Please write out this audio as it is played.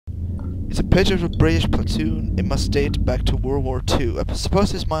It's a picture of a British platoon. It must date back to World War II. I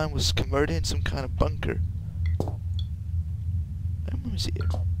suppose this mine was converted in some kind of bunker. Let me see it.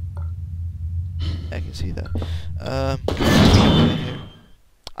 I can see that. Here.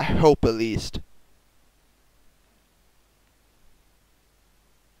 I hope at least.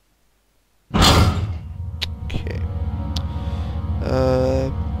 Okay.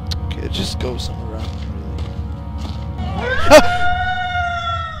 Okay, just go somewhere around. Really.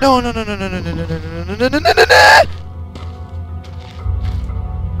 No, no, no, no, no, no, no, no, no, no, no, no, no, no, no!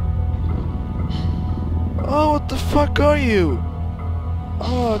 Oh, what the fuck are you?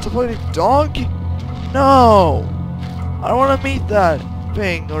 Oh, it's a bloody dog? No! I don't want to meet that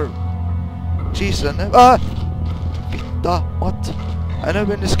thing, or... Jesus, I never... What? I've never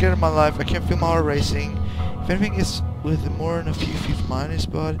been this scared in my life. I can't feel my heart racing. If anything is with more than a few feet from my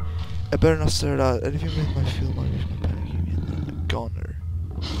spot, I better not stare it out. Anything with my feel my panic, I'm a goner.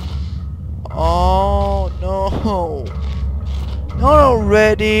 Oh, no! Not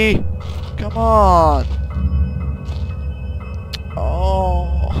already! Come on!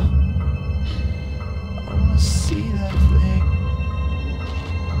 Oh, I want to see that thing.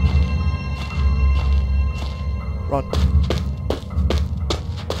 Run.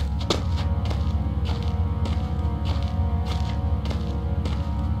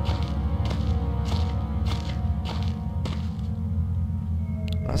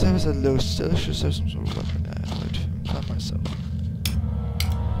 As I was at low, still should have some sort of weapon. I'd like to find myself.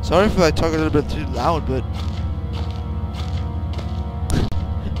 Sorry if I talk a little bit too loud, but.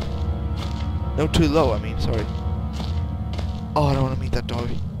 No, too low, I mean, sorry. Oh, I don't want to meet that dog.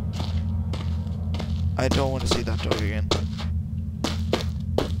 I don't want to see that dog again.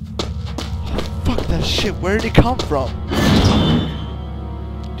 Oh, fuck that shit, where did it come from?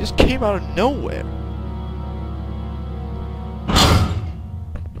 It just came out of nowhere.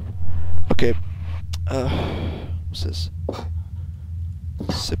 Okay. What's this?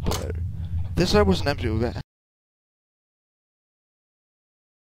 Zipper. This side wasn't empty with that.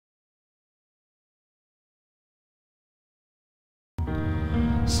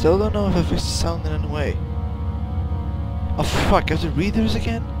 Still don't know if I fixed the sound in any way. Oh fuck, I have to read those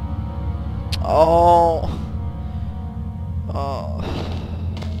again? Oh. Oh.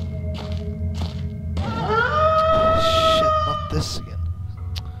 Shit, not this again.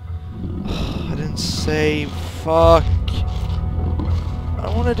 I didn't save. Fuck. I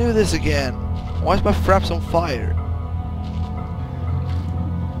don't want to do this again. Why is my fraps on fire?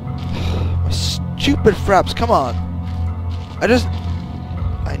 My stupid fraps, come on. I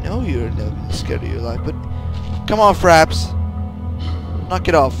know you're never scared of your life, but come on, fraps. Knock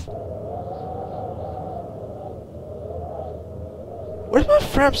it off. What are my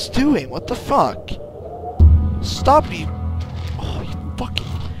fraps doing? What the fuck? Stop, you. Oh, you fucking.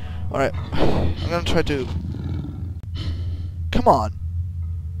 Alright, I'm gonna try to. Come on.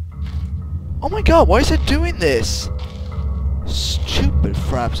 Oh my god, why is it doing this? Stupid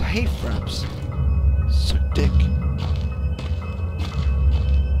fraps. I hate fraps. Suck dick.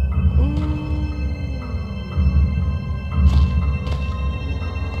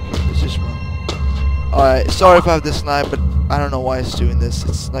 Alright, sorry if I have this knife, but I don't know why it's doing this.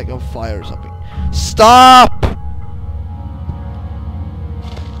 It's like on fire or something. Stop!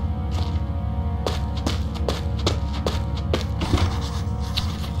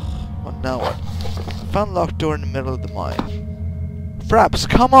 Well, now what? I found a locked door in the middle of the mine. Fraps,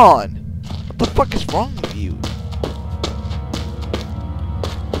 come on! What the fuck is wrong with you?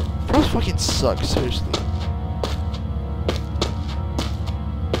 Fraps fucking suck, seriously.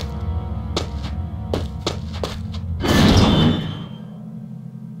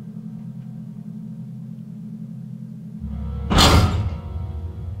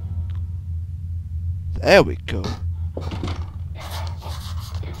 There we go.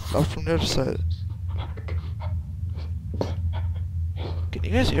 Out from the other side. Can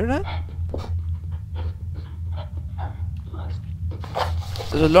you guys hear that?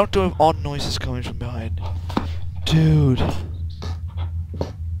 There's a lot of odd noises coming from behind. Dude.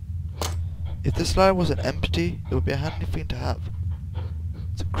 If this slide wasn't empty, it would be a handy thing to have.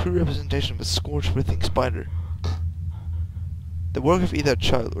 It's a crude representation of a scorched, writhing spider. The work of either a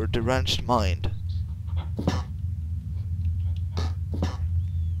child or a deranged mind.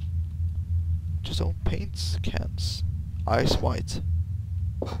 Just old paints, cans, eyes white,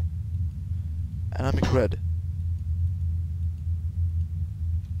 anemic red.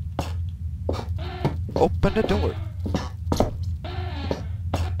 Open the door.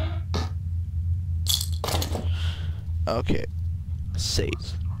 Okay,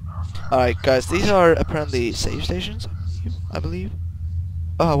 save. Alright guys, these are apparently save stations, I believe.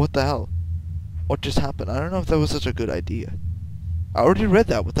 Oh, what the hell? what just happened. I don't know if that was such a good idea. I already read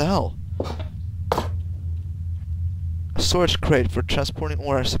that. What the hell? A storage crate for transporting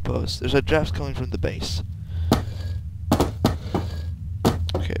ore, I suppose. There's a draft coming from the base.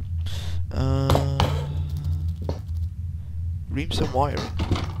 Okay. Reams and wiring.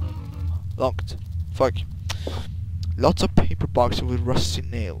 Locked. Fuck. Lots of paper boxes with rusty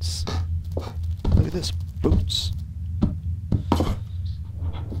nails. Look at this. Boots.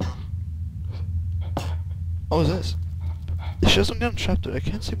 What was this? It shows some kind of trapdoor. I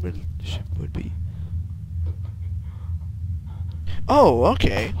can't see where the ship would be. Oh,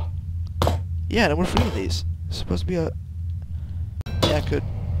 okay. Yeah, and we're freeing these. It's supposed to be a... Yeah, I could.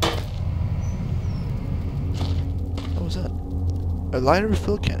 What was that? A lighter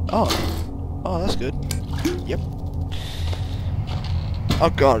refill can. Oh. Oh, that's good. Yep. Oh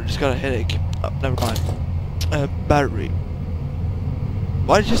god, I just got a headache. Oh, never mind. Battery.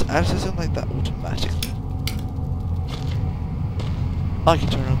 Why did you just access it like that automatically? I can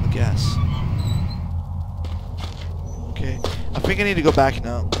turn on the gas. Okay. I think I need to go back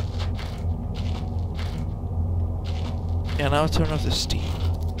now. Yeah, now I'll turn off the steam.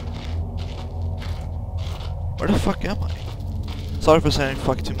 Where the fuck am I? Sorry for saying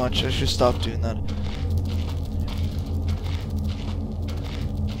fuck too much, I should stop doing that.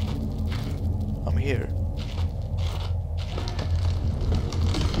 I'm here.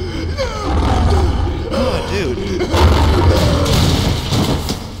 Oh, dude.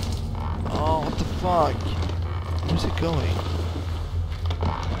 Oh, what the fuck? Where's it going?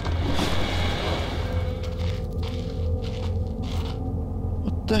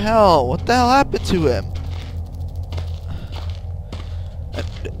 What the hell? What the hell happened to him?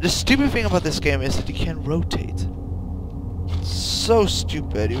 The stupid thing about this game is that you can't rotate. So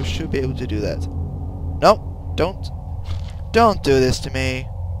stupid. You should be able to do that. No, don't do this to me.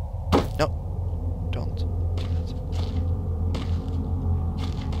 No, don't do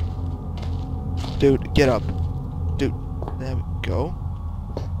that. Dude, get up. Dude, there we go.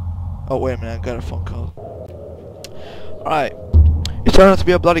 Oh, wait a minute, I got a phone call. Alright. It turned out to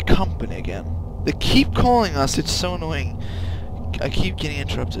be a bloody company again. They keep calling us, it's so annoying. I keep getting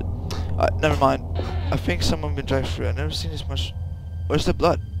interrupted. Never mind. I think someone been driving through. I've never seen this much. Where's the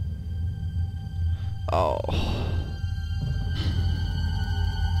blood? Oh.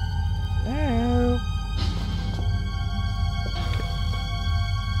 No. Okay.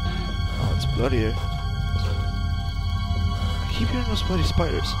 Oh, it's blood here. I keep hearing those bloody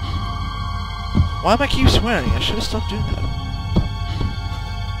spiders. Why am I keep swearing? I should have stopped doing that.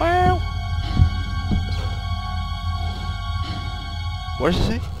 Well. What does it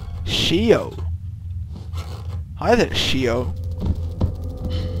say? Shio. Hi there, Shio.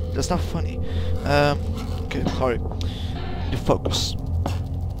 That's not funny. Okay, sorry. Need to focus.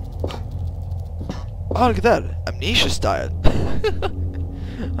 Oh, look at that. Amnesia style.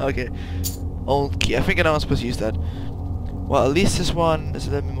 Okay. Old key. I think I know I'm supposed to use that. Well, at least this one is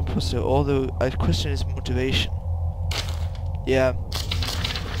a little bit more positive, although I question his motivation. Yeah.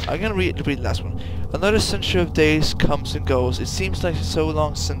 I'm gonna read the last one. Another century of days comes and goes. It seems like so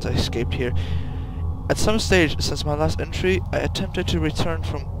long since I escaped here. At some stage since my last entry, I attempted to return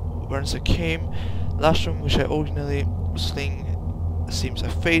from whence I came. Last room which I originally was fleeing seems a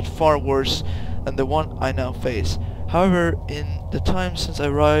fate far worse than the one I now face. However, in the time since I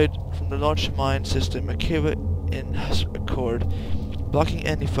arrived from the large mine system, a cave-in has occurred, blocking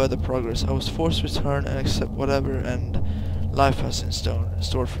any further progress. I was forced to return and accept whatever and life has in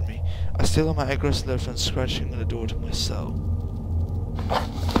store for me. I still have my aggressive little friend scratching on the door to my cell.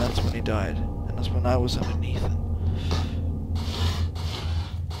 And that's when he died. And that's when I was underneath him.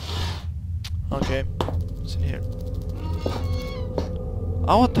 Okay. What's in here?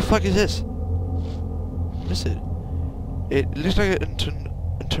 Oh, what the fuck is this? What is it? It looks like an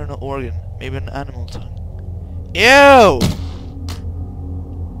internal organ. Maybe an animal tongue. Ew!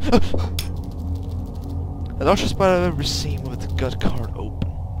 The largest spider I've ever seen with the gut card open.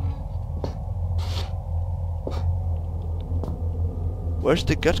 Where's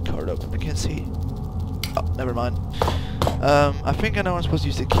the gut card open? I can't see. Oh, never mind. I think I know I'm supposed to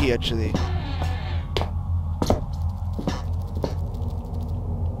use the key actually.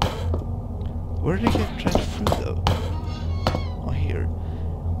 Where did I get transferred through though? Oh, here.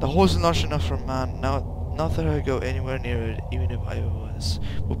 The hole isn't large enough for a man. Now, not that I go anywhere near it, even if I was.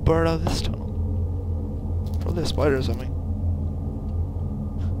 We'll burn out this tunnel. Probably a spider or something.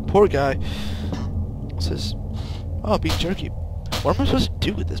 Poor guy. What's this? Oh, beef jerky. What am I supposed to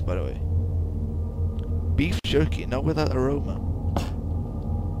do with this, by the way? Beef jerky, not with that aroma.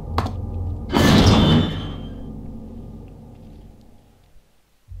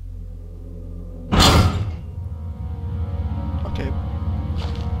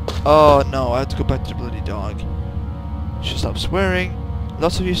 Oh no, I have to go back to the bloody dog. Should stop swearing.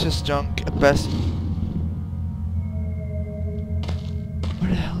 Lots of useless junk at best. Where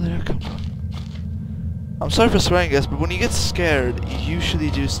the hell did I come from? I'm sorry for swearing, guys, but when you get scared, you usually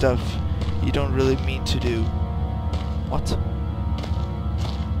do stuff you don't really mean to do. What?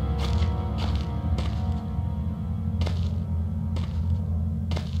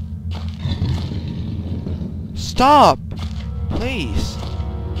 Stop! Please.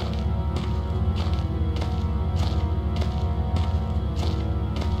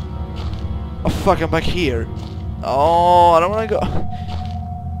 Oh fuck, I'm back here. Oh, I don't wanna go.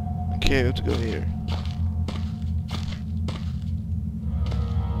 Okay, I have to go here.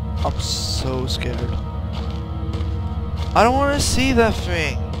 I'm so scared. I don't wanna see that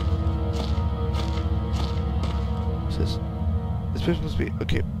thing. What's this? This place must be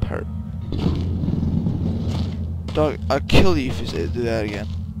okay, parrot. Dog, I'll kill you if you do that again.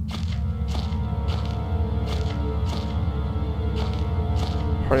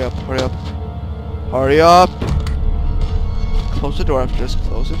 Hurry up, hurry up. Hurry up! Close the door after this,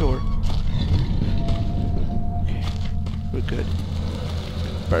 close the door. Okay, we're good.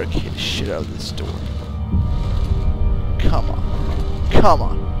 Barricade the shit out of this door. Come on. Come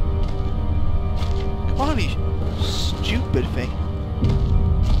on. Come on, you stupid thing.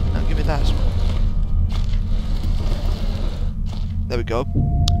 Now give me that as well. There we go.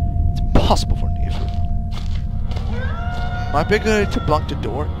 It's impossible for me to get through. Might be good to block the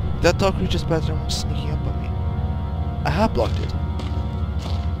door. That dog creature's better than sneaking up on me. I have blocked it.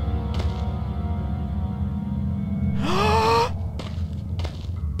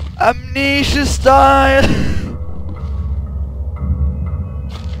 Amnesia style!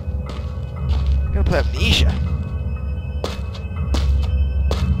 I'm gonna play Amnesia.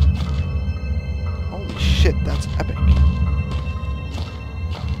 Holy shit, that's epic.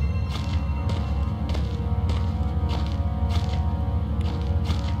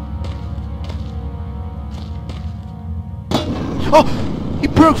 Oh! He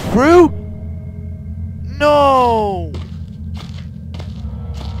broke through? No!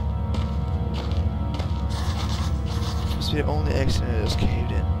 Must be the only exit that is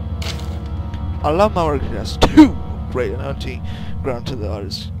caved in. I love my work has 2 great and hunting ground to the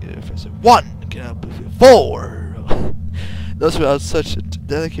others. 1 get up with 4. Those without such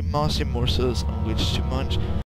delicate mossy morsels on which to munch.